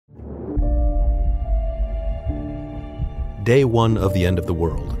Day One of the End of the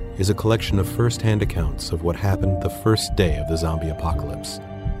World is a collection of first-hand accounts of what happened the first day of the zombie apocalypse.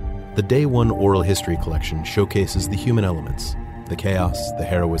 The Day One oral history collection showcases the human elements, the chaos, the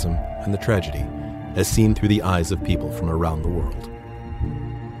heroism, and the tragedy, as seen through the eyes of people from around the world.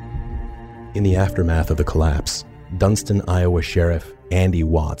 In the aftermath of the collapse, Dunston, Iowa Sheriff Andy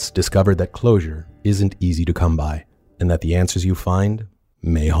Watts discovered that closure isn't easy to come by, and that the answers you find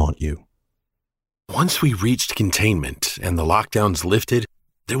may haunt you. Once we reached containment and the lockdowns lifted,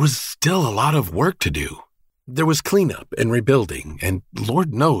 there was still a lot of work to do. There was cleanup and rebuilding, and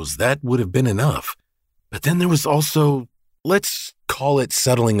Lord knows that would have been enough. But then there was also, let's call it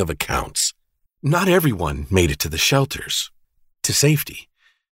settling of accounts. Not everyone made it to the shelters, to safety.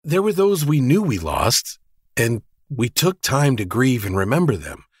 There were those we knew we lost, and we took time to grieve and remember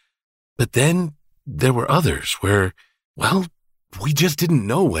them. But then there were others where, well, we just didn't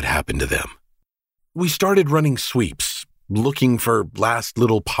know what happened to them. We started running sweeps, looking for last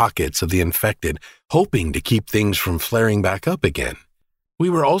little pockets of the infected, hoping to keep things from flaring back up again. We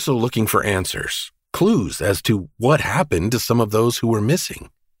were also looking for answers, clues as to what happened to some of those who were missing.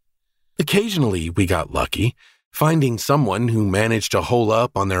 Occasionally, we got lucky, finding someone who managed to hole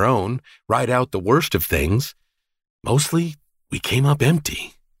up on their own, ride out the worst of things. Mostly, we came up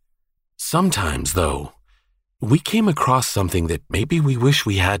empty. Sometimes, though, we came across something that maybe we wish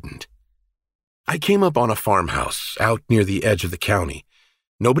we hadn't. I came up on a farmhouse out near the edge of the county.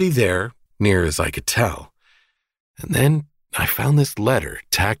 Nobody there, near as I could tell. And then I found this letter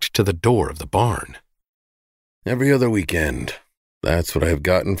tacked to the door of the barn. Every other weekend. That's what I have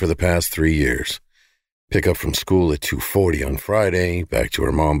gotten for the past 3 years. Pick up from school at 2:40 on Friday, back to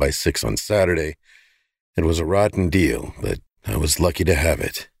her mom by 6 on Saturday. It was a rotten deal, but I was lucky to have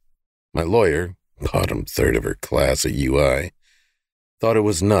it. My lawyer, bottom third of her class at UI, thought it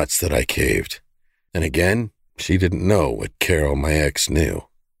was nuts that I caved. And again, she didn't know what Carol, my ex, knew.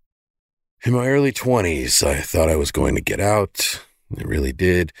 In my early 20s, I thought I was going to get out. I really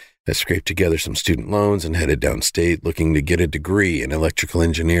did. I scraped together some student loans and headed downstate looking to get a degree in electrical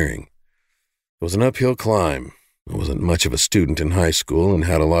engineering. It was an uphill climb. I wasn't much of a student in high school and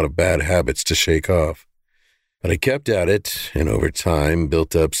had a lot of bad habits to shake off. But I kept at it, and over time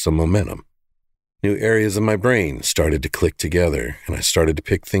built up some momentum. New areas of my brain started to click together, and I started to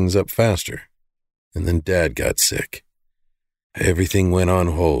pick things up faster. And then Dad got sick. Everything went on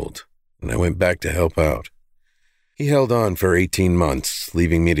hold, and I went back to help out. He held on for 18 months,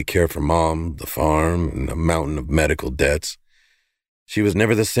 leaving me to care for Mom, the farm, and a mountain of medical debts. She was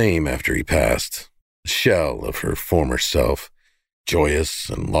never the same after he passed, a shell of her former self, joyous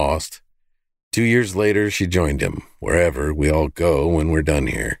and lost. 2 years later, she joined him, wherever we all go when we're done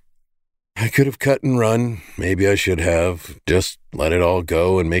here. I could have cut and run, maybe I should have, just let it all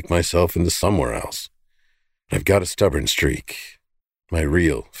go and make myself into somewhere else. I've got a stubborn streak, my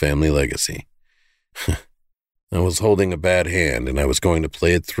real family legacy. I was holding a bad hand and I was going to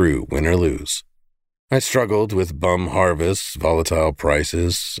play it through, win or lose. I struggled with bum harvests, volatile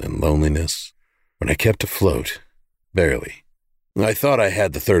prices, and loneliness, but I kept afloat, barely. I thought I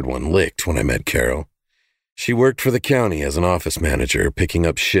had the third one licked when I met Carol. She worked for the county as an office manager, picking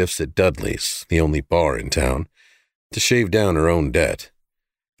up shifts at Dudley's, the only bar in town, to shave down her own debt.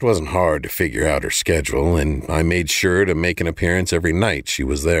 It wasn't hard to figure out her schedule, and I made sure to make an appearance every night she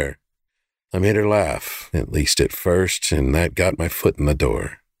was there. I made her laugh, at least at first, and that got my foot in the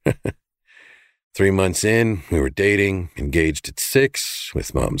door. 3 months in, we were dating, engaged at 6,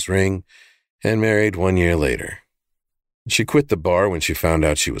 with Mom's ring, and married 1 year later. She quit the bar when she found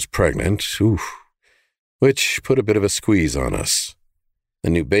out she was pregnant, which put a bit of a squeeze on us.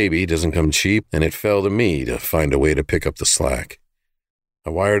 The new baby doesn't come cheap, and it fell to me to find a way to pick up the slack. I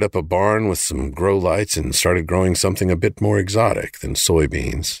wired up a barn with some grow lights and started growing something a bit more exotic than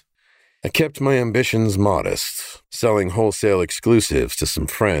soybeans. I kept my ambitions modest, selling wholesale exclusives to some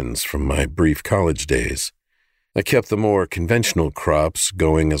friends from my brief college days. I kept the more conventional crops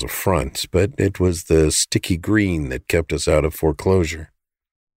going as a front, but it was the sticky green that kept us out of foreclosure.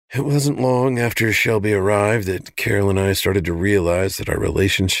 It wasn't long after Shelby arrived that Carol and I started to realize that our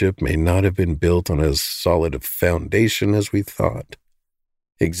relationship may not have been built on as solid a foundation as we thought.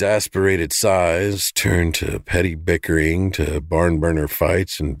 Exasperated sighs turned to petty bickering, to barn burner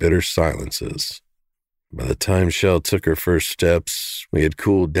fights and bitter silences. By the time Shell took her first steps, we had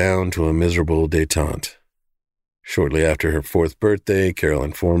cooled down to a miserable détente. Shortly after her 4th birthday, Carol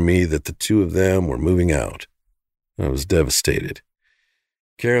informed me that the two of them were moving out. I was devastated.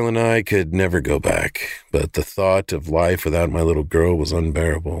 Carol and I could never go back, but the thought of life without my little girl was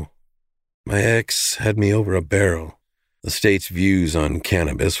unbearable. My ex had me over a barrel. The state's views on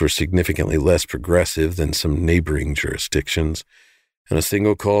cannabis were significantly less progressive than some neighboring jurisdictions, and a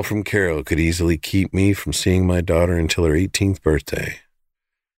single call from Carol could easily keep me from seeing my daughter until her 18th birthday.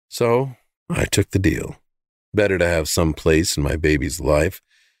 So, I took the deal. Better to have some place in my baby's life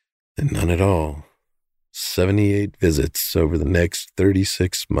than none at all. 78 visits over the next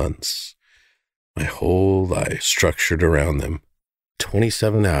 36 months. My whole life structured around them.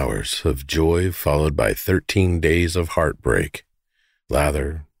 27 hours of joy followed by 13 days of heartbreak.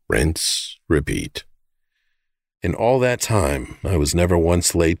 Lather, rinse, repeat. In all that time, I was never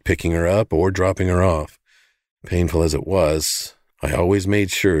once late picking her up or dropping her off. Painful as it was, I always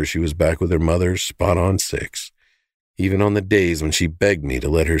made sure she was back with her mother spot on 6, even on the days when she begged me to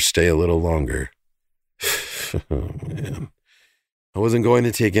let her stay a little longer. Oh, man. I wasn't going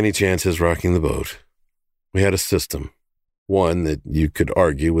to take any chances rocking the boat. We had a system. One that you could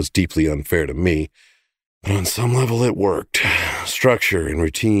argue was deeply unfair to me, but on some level it worked. Structure and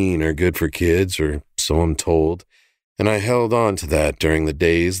routine are good for kids, or so I'm told, and I held on to that during the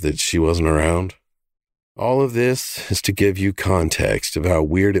days that she wasn't around. All of this is to give you context of how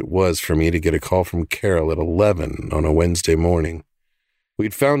weird it was for me to get a call from Carol at 11 on a Wednesday morning.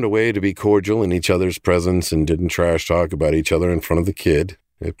 We'd found a way to be cordial in each other's presence and didn't trash talk about each other in front of the kid.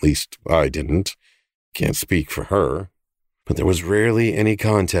 At least I didn't. Can't speak for her. But there was rarely any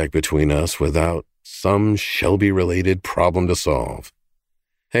contact between us without some Shelby-related problem to solve.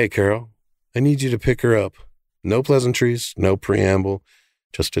 Hey, Carol, I need you to pick her up. No pleasantries, no preamble,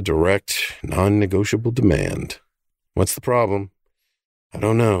 just a direct, non-negotiable demand. What's the problem? I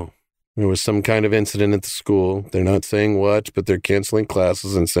don't know. There was some kind of incident at the school. They're not saying what, but they're canceling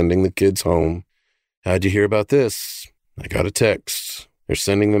classes and sending the kids home. How'd you hear about this? I got a text. They're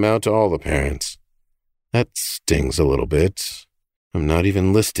sending them out to all the parents. That stings a little bit. I'm not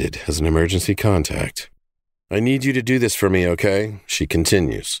even listed as an emergency contact. I need you to do this for me, okay? She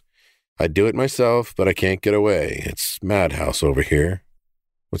continues. I'd do it myself, but I can't get away. It's madhouse over here.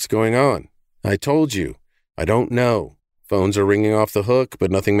 What's going on? I told you. I don't know. Phones are ringing off the hook,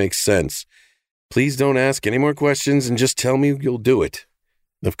 but nothing makes sense. Please don't ask any more questions and just tell me you'll do it.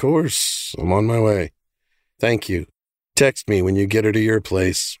 Of course, I'm on my way. Thank you. Text me when you get her to your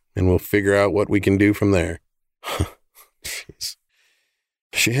place, and we'll figure out what we can do from there. Jeez.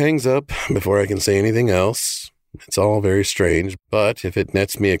 She hangs up before I can say anything else. It's all very strange, but if it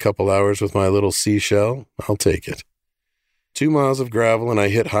nets me a couple hours with my little seashell, I'll take it. 2 miles of gravel and I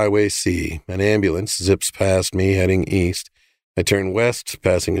hit Highway C. An ambulance zips past me heading east. I turn west,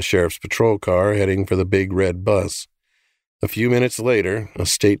 passing a sheriff's patrol car heading for the big red bus. A few minutes later, a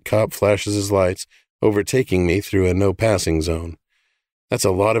state cop flashes his lights, overtaking me through a no-passing zone. That's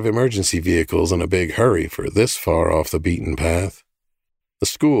a lot of emergency vehicles in a big hurry for this far off the beaten path. The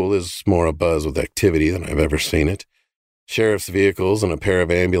school is more abuzz with activity than I've ever seen it. Sheriff's vehicles and a pair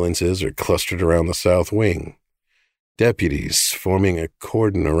of ambulances are clustered around the south wing. Deputies forming a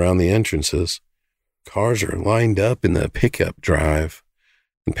cordon around the entrances. Cars are lined up in the pickup drive,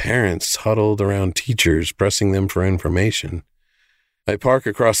 and parents huddled around teachers pressing them for information. I park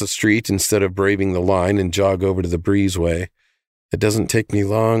across the street instead of braving the line and jog over to the breezeway. It doesn't take me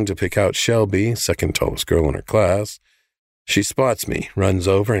long to pick out Shelby, second tallest girl in her class. She spots me, runs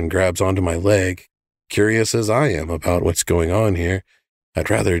over, and grabs onto my leg. Curious as I am about what's going on here,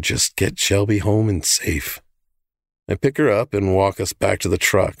 I'd rather just get Shelby home and safe. I pick her up and walk us back to the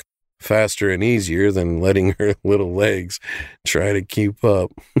truck, faster and easier than letting her little legs try to keep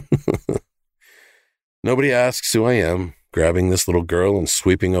up. Nobody asks who I am, grabbing this little girl and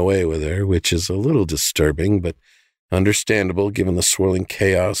sweeping away with her, which is a little disturbing, but understandable given the swirling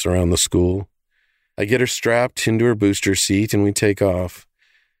chaos around the school. I get her strapped into her booster seat and we take off.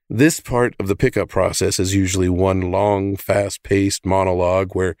 This part of the pickup process is usually one long, fast-paced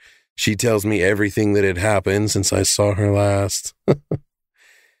monologue where she tells me everything that had happened since I saw her last.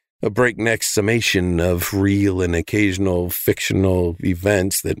 A breakneck summation of real and occasional fictional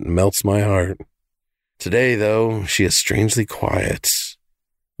events that melts my heart. Today, though, she is strangely quiet,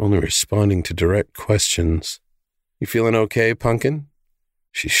 only responding to direct questions. You feeling okay, Pumpkin?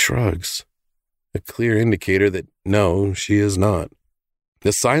 She shrugs, a clear indicator that no, she is not.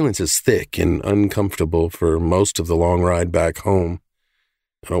 The silence is thick and uncomfortable for most of the long ride back home.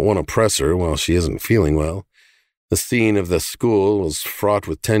 I don't want to press her while she isn't feeling well. The scene of the school was fraught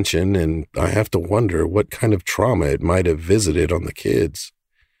with tension, and I have to wonder what kind of trauma it might have visited on the kids.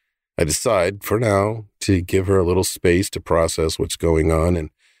 I decide, for now, to give her a little space to process what's going on and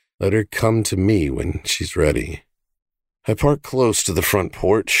let her come to me when she's ready. I park close to the front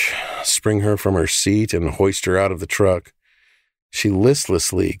porch, spring her from her seat, and hoist her out of the truck. She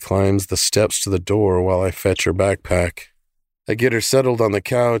listlessly climbs the steps to the door while I fetch her backpack. I get her settled on the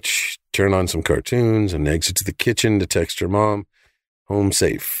couch, turn on some cartoons, and exit to the kitchen to text her mom, home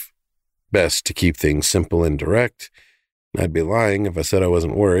safe. Best to keep things simple and direct. I'd be lying if I said I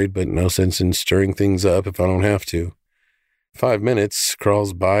wasn't worried, but no sense in stirring things up if I don't have to. 5 minutes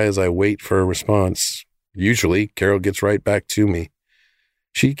crawls by as I wait for a response. Usually, Carol gets right back to me.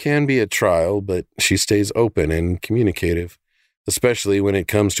 She can be a trial, but she stays open and communicative, especially when it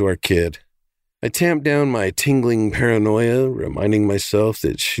comes to our kid. I tamp down my tingling paranoia, reminding myself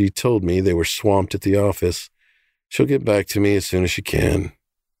that she told me they were swamped at the office. She'll get back to me as soon as she can.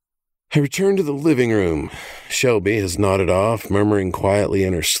 I return to the living room. Shelby has nodded off, murmuring quietly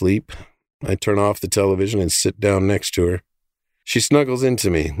in her sleep. I turn off the television and sit down next to her. She snuggles into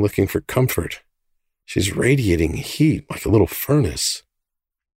me, looking for comfort. She's radiating heat like a little furnace.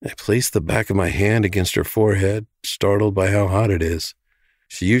 I place the back of my hand against her forehead, startled by how hot it is.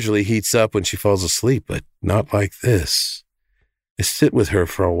 She usually heats up when she falls asleep, but not like this. I sit with her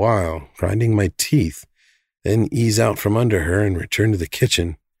for a while, grinding my teeth, then ease out from under her and return to the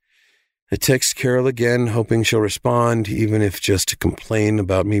kitchen. I text Carol again, hoping she'll respond, even if just to complain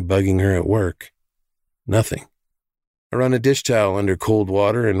about me bugging her at work. Nothing. I run a dish towel under cold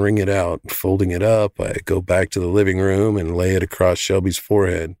water and wring it out. Folding it up, I go back to the living room and lay it across Shelby's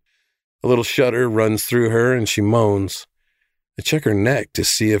forehead. A little shudder runs through her and she moans. I check her neck to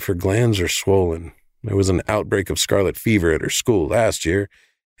see if her glands are swollen. There was an outbreak of scarlet fever at her school last year,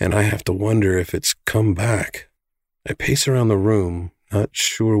 and I have to wonder if it's come back. I pace around the room, not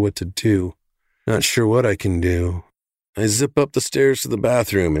sure what to do, not sure what I can do. I zip up the stairs to the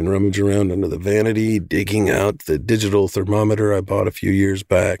bathroom and rummage around under the vanity, digging out the digital thermometer I bought a few years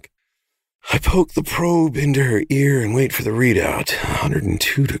back. I poke the probe into her ear and wait for the readout.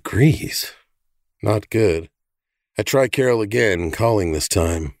 102 degrees. Not good. I try Carol again, calling this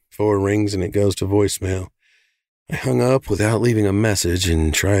time. 4 rings and it goes to voicemail. I hung up without leaving a message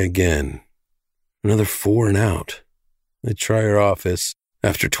and try again. Another 4 and out. I try her office.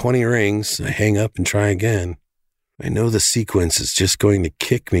 After 20 rings, I hang up and try again. I know the sequence is just going to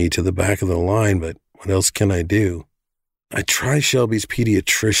kick me to the back of the line, but what else can I do? I try Shelby's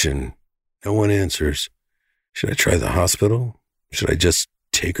pediatrician. No one answers. Should I try the hospital? Should I just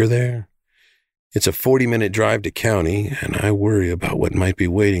take her there? It's a 40-minute drive to county, and I worry about what might be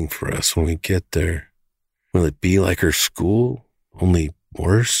waiting for us when we get there. Will it be like her school, only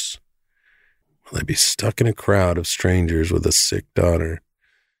worse? Will I be stuck in a crowd of strangers with a sick daughter,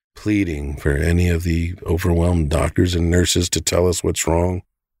 pleading for any of the overwhelmed doctors and nurses to tell us what's wrong?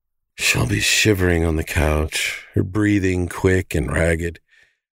 Shelby's shivering on the couch, her breathing quick and ragged.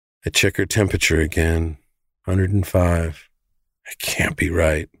 I check her temperature again, 105. I can't be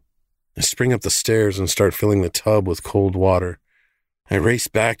right. I spring up the stairs and start filling the tub with cold water. I race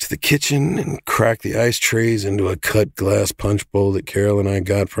back to the kitchen and crack the ice trays into a cut glass punch bowl that Carol and I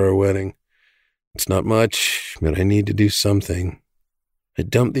got for our wedding. It's not much, but I need to do something. I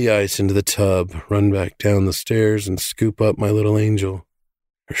dump the ice into the tub, run back down the stairs, and scoop up my little angel.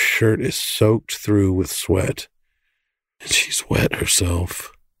 Her shirt is soaked through with sweat, and she's wet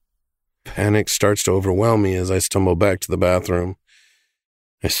herself. Panic starts to overwhelm me as I stumble back to the bathroom.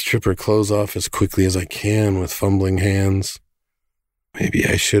 I strip her clothes off as quickly as I can with fumbling hands. Maybe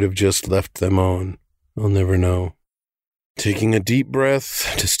I should have just left them on. I'll never know. Taking a deep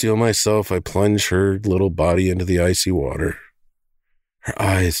breath to steel myself, I plunge her little body into the icy water. Her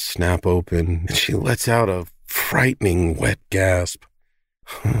eyes snap open, and she lets out a frightening wet gasp.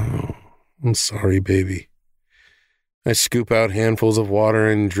 Oh, I'm sorry, baby. I scoop out handfuls of water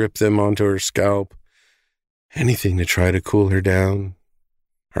and drip them onto her scalp. Anything to try to cool her down.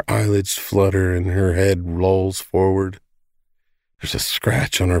 Her eyelids flutter and her head rolls forward. There's a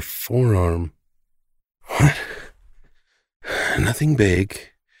scratch on her forearm. What? Nothing big.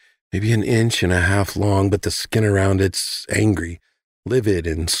 Maybe 1.5 inches long, but the skin around it's angry, livid,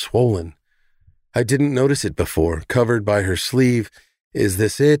 and swollen. I didn't notice it before, covered by her sleeve. Is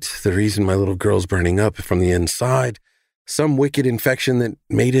this it? The reason my little girl's burning up from the inside? Some wicked infection that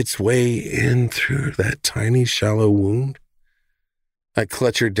made its way in through that tiny, shallow wound? I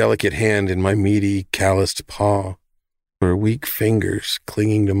clutch her delicate hand in my meaty, calloused paw, her weak fingers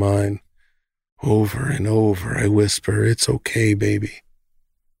clinging to mine. Over and over, I whisper, "It's okay, baby.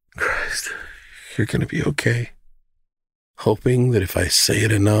 Christ, you're going to be okay." Hoping that if I say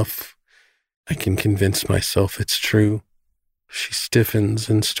it enough, I can convince myself it's true. She stiffens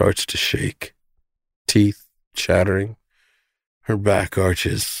and starts to shake, teeth chattering. Her back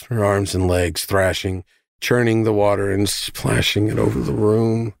arches, her arms and legs thrashing, churning the water and splashing it over the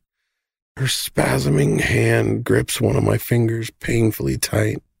room. Her spasming hand grips one of my fingers painfully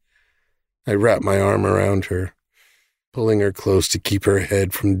tight. I wrap my arm around her. pulling her close to keep her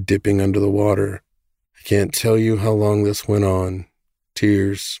head from dipping under the water. I can't tell you how long this went on,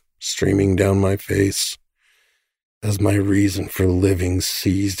 tears streaming down my face, as my reason for living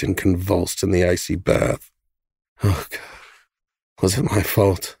seized and convulsed in the icy bath. Oh, God. Was it my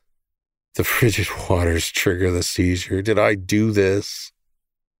fault? The frigid waters trigger the seizure. Did I do this?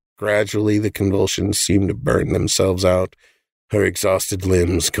 Gradually, the convulsions seemed to burn themselves out, her exhausted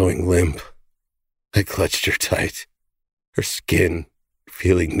limbs going limp. I clutched her tight, her skin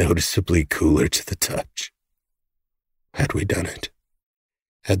feeling noticeably cooler to the touch. Had we done it?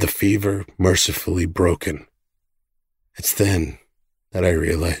 Had the fever mercifully broken? It's then that I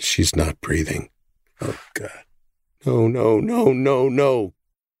realize she's not breathing. Oh, God. No, no, no, no, no.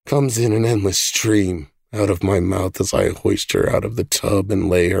 Comes in an endless stream out of my mouth as I hoist her out of the tub and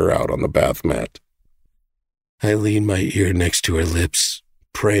lay her out on the bath mat. I lean my ear next to her lips,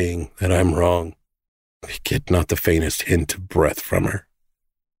 praying that I'm wrong. I get not the faintest hint of breath from her.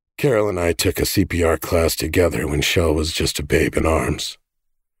 Carol and I took a CPR class together when Shell was just a babe in arms.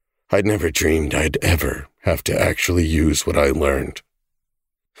 I'd never dreamed I'd ever have to actually use what I learned.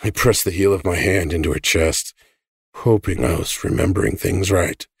 I pressed the heel of my hand into her chest, hoping I was remembering things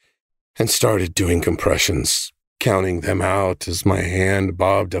right, and started doing compressions, counting them out as my hand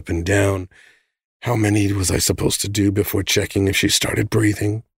bobbed up and down. How many was I supposed to do before checking if she started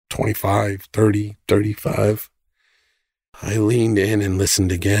breathing? 25, 30, 35. I leaned in and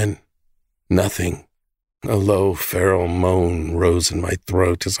listened again. Nothing. A low, feral moan rose in my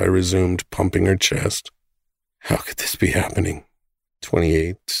throat as I resumed pumping her chest. How could this be happening?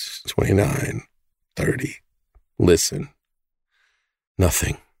 28, 29, 30. Listen.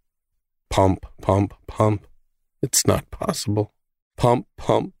 Nothing. Pump, pump, pump. It's not possible. Pump,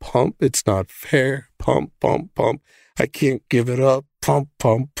 pump, pump. It's not fair. Pump, pump, pump. I can't give it up. Pump,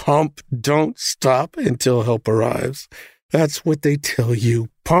 pump, pump. Don't stop until help arrives. That's what they tell you.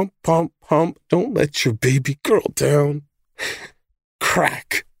 Pump, pump, pump. Don't let your baby girl down.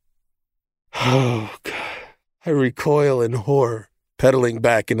 Crack. Oh, God. I recoil in horror, pedaling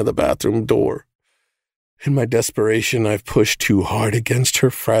back into the bathroom door. In my desperation, I've pushed too hard against her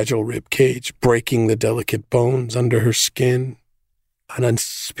fragile rib cage, breaking the delicate bones under her skin. An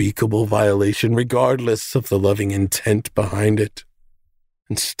unspeakable violation, regardless of the loving intent behind it.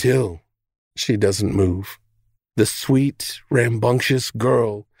 And still, she doesn't move. The sweet, rambunctious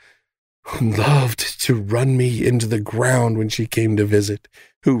girl who loved to run me into the ground when she came to visit,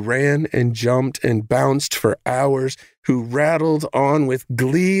 who ran and jumped and bounced for hours, who rattled on with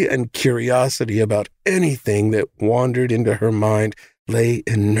glee and curiosity about anything that wandered into her mind, lay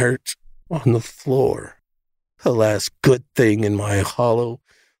inert on the floor. The last good thing in my hollow,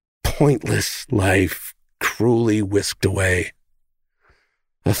 pointless life cruelly whisked away.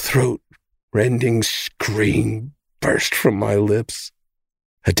 A throat-rending scream burst from my lips,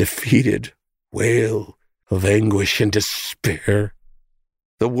 a defeated wail of anguish and despair.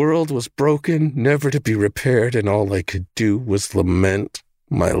 The world was broken, never to be repaired, and all I could do was lament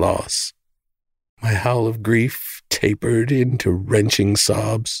my loss. My howl of grief tapered into wrenching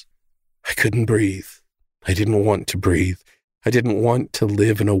sobs. I couldn't breathe. I didn't want to breathe. I didn't want to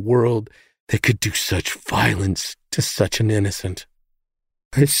live in a world that could do such violence to such an innocent.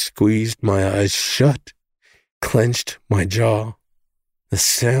 I squeezed my eyes shut, clenched my jaw. The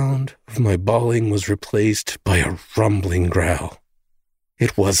sound of my bawling was replaced by a rumbling growl.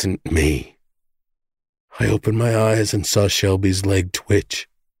 It wasn't me. I opened my eyes and saw Shelby's leg twitch.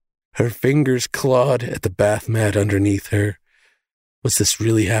 Her fingers clawed at the bath mat underneath her. Was this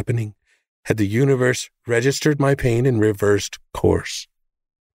really happening? Had the universe registered my pain and reversed course?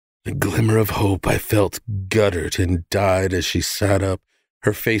 A glimmer of hope I felt guttered and died as she sat up,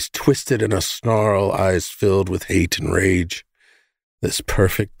 her face twisted in a snarl, eyes filled with hate and rage. This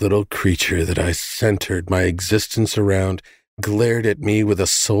perfect little creature that I centered my existence around glared at me with a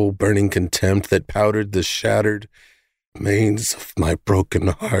soul-burning contempt that powdered the shattered remains of my broken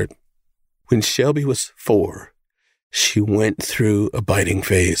heart. When Shelby was 4, she went through a biting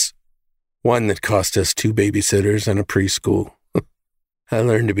phase, one that cost us 2 babysitters and a preschool. I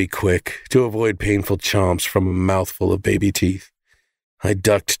learned to be quick, to avoid painful chomps from a mouthful of baby teeth. I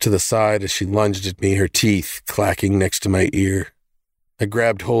ducked to the side as she lunged at me, her teeth clacking next to my ear. I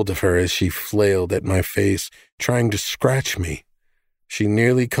grabbed hold of her as she flailed at my face, trying to scratch me. She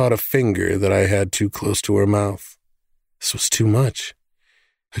nearly caught a finger that I had too close to her mouth. This was too much.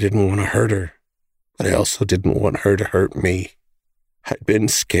 I didn't want to hurt her, but I also didn't want her to hurt me. I'd been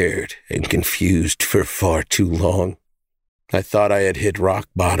scared and confused for far too long. I thought I had hit rock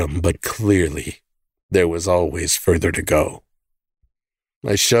bottom, but clearly there was always further to go.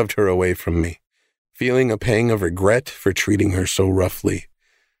 I shoved her away from me, feeling a pang of regret for treating her so roughly.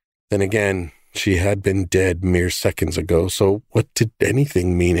 Then again, she had been dead mere seconds ago, so what did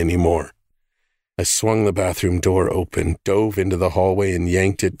anything mean anymore? I swung the bathroom door open, dove into the hallway, and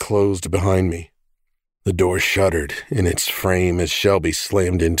yanked it closed behind me. The door shuddered in its frame as Shelby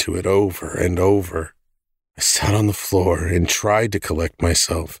slammed into it over and over. I sat on the floor and tried to collect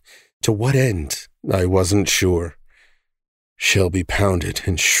myself. To what end? I wasn't sure. Shelby pounded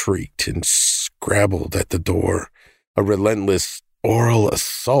and shrieked and scrabbled at the door, a relentless oral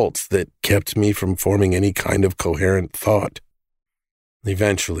assault that kept me from forming any kind of coherent thought.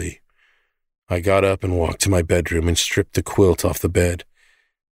 Eventually, I got up and walked to my bedroom and stripped the quilt off the bed,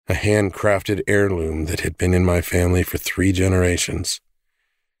 a handcrafted heirloom that had been in my family for 3 generations.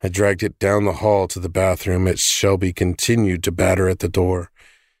 I dragged it down the hall to the bathroom as Shelby continued to batter at the door.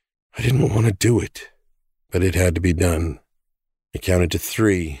 I didn't want to do it, but it had to be done. I counted to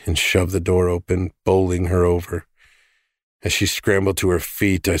 3 and shoved the door open, bowling her over. As she scrambled to her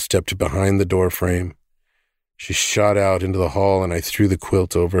feet, I stepped behind the door frame. She shot out into the hall, and I threw the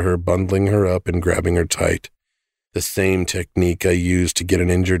quilt over her, bundling her up and grabbing her tight. The same technique I used to get an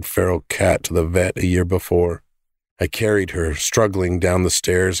injured feral cat to the vet a year before. I carried her, struggling down the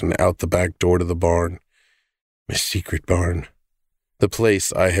stairs and out the back door to the barn. My secret barn. The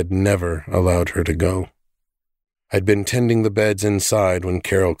place I had never allowed her to go. I'd been tending the beds inside when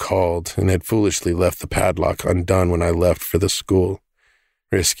Carol called and had foolishly left the padlock undone when I left for the school.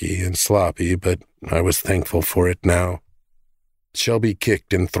 Risky and sloppy, but I was thankful for it now. Shelby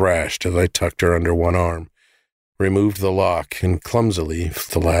kicked and thrashed as I tucked her under one arm, removed the lock, and clumsily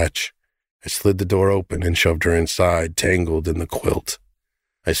the latch. I slid the door open and shoved her inside, tangled in the quilt.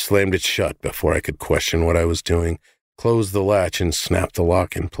 I slammed it shut before I could question what I was doing, closed the latch, and snapped the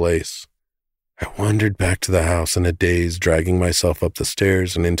lock in place. I wandered back to the house in a daze, dragging myself up the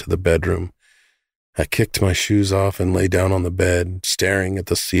stairs and into the bedroom. I kicked my shoes off and lay down on the bed, staring at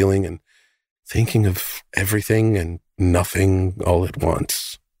the ceiling and thinking of everything and nothing all at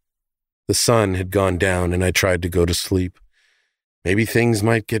once. The sun had gone down and I tried to go to sleep. Maybe things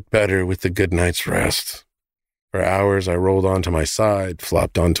might get better with the good night's rest. For hours I rolled onto my side,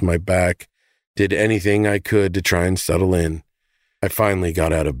 flopped onto my back, did anything I could to try and settle in. I finally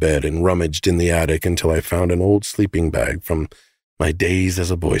got out of bed and rummaged in the attic until I found an old sleeping bag from my days as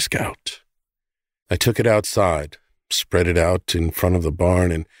a Boy Scout. I took it outside, spread it out in front of the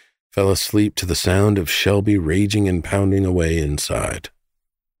barn, and fell asleep to the sound of Shelby raging and pounding away inside.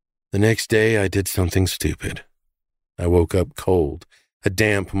 The next day I did something stupid. I woke up cold, a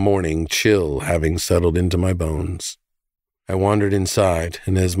damp morning chill having settled into my bones. I wandered inside,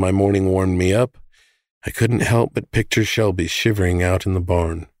 and as my morning warmed me up, I couldn't help but picture Shelby shivering out in the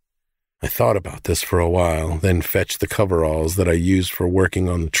barn. I thought about this for a while, then fetched the coveralls that I used for working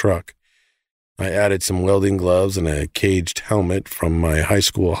on the truck. I added some welding gloves and a caged helmet from my high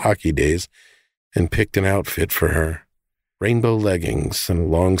school hockey days and picked an outfit for her. Rainbow leggings and a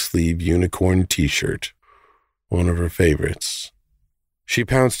long-sleeve unicorn t-shirt, one of her favorites. She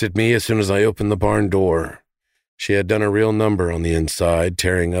pounced at me as soon as I opened the barn door. She had done a real number on the inside,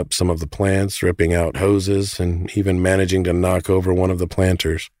 tearing up some of the plants, ripping out hoses, and even managing to knock over one of the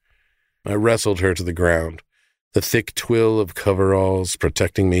planters. I wrestled her to the ground, the thick twill of coveralls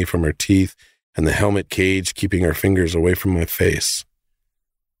protecting me from her teeth and the helmet cage keeping her fingers away from my face.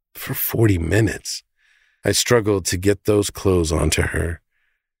 For 40 minutes, I struggled to get those clothes onto her.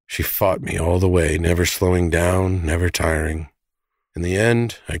 She fought me all the way, never slowing down, never tiring. In the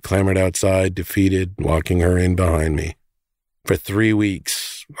end, I clambered outside, defeated, walking her in behind me. For 3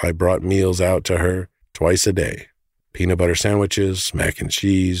 weeks, I brought meals out to her twice a day. Peanut butter sandwiches, mac and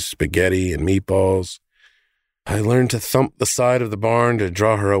cheese, spaghetti, and meatballs. I learned to thump the side of the barn to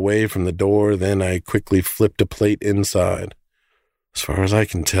draw her away from the door, then I quickly flipped a plate inside. As far as I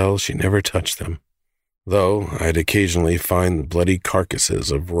can tell, she never touched them, though I'd occasionally find the bloody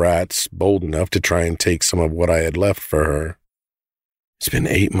carcasses of rats bold enough to try and take some of what I had left for her. It's been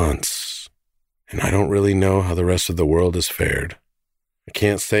 8 months, and I don't really know how the rest of the world has fared. I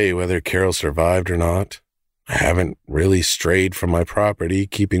can't say whether Carol survived or not. I haven't really strayed from my property,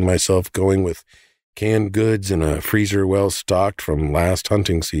 keeping myself going with canned goods and a freezer well stocked from last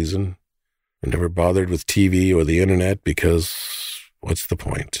hunting season. I never bothered with TV or the internet because what's the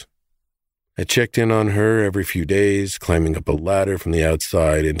point? I checked in on her every few days, climbing up a ladder from the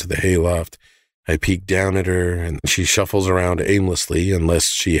outside into the hayloft. I peek down at her, and she shuffles around aimlessly unless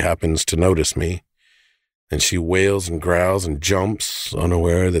she happens to notice me. And she wails and growls and jumps,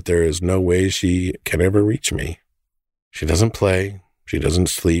 unaware that there is no way she can ever reach me. She doesn't play, she doesn't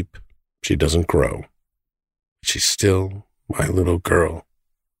sleep, she doesn't grow. She's still my little girl.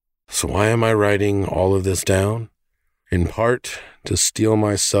 So why am I writing all of this down? In part, to steel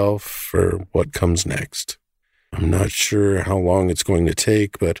myself for what comes next. I'm not sure how long it's going to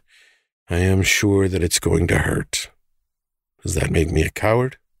take, but I am sure that it's going to hurt. Does that make me a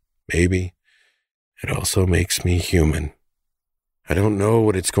coward? Maybe. It also makes me human. I don't know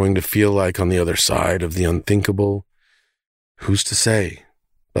what it's going to feel like on the other side of the unthinkable. Who's to say?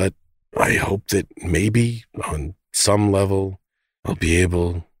 But I hope that maybe, on some level, I'll be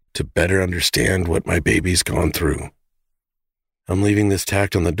able to better understand what my baby's gone through. I'm leaving this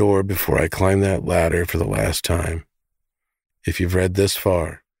tacked on the door before I climb that ladder for the last time. If you've read this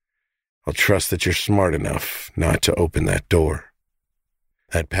far, I'll trust that you're smart enough not to open that door.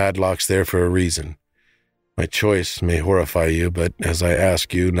 That padlock's there for a reason. My choice may horrify you, but as I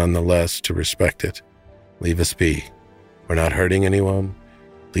ask you nonetheless to respect it, leave us be. We're not hurting anyone.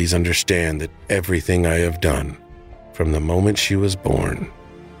 Please understand that everything I have done, from the moment she was born,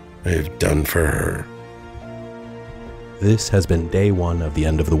 I have done for her. This has been Day 1 of The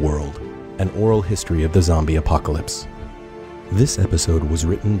End of the World, an oral history of the zombie apocalypse. This episode was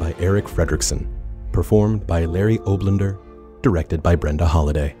written by Eric Fredrickson, performed by Larry Oblender, directed by Brenda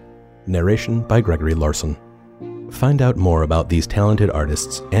Holliday, narration by Gregory Larson. Find out more about these talented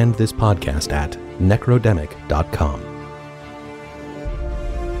artists and this podcast at necrodemic.com.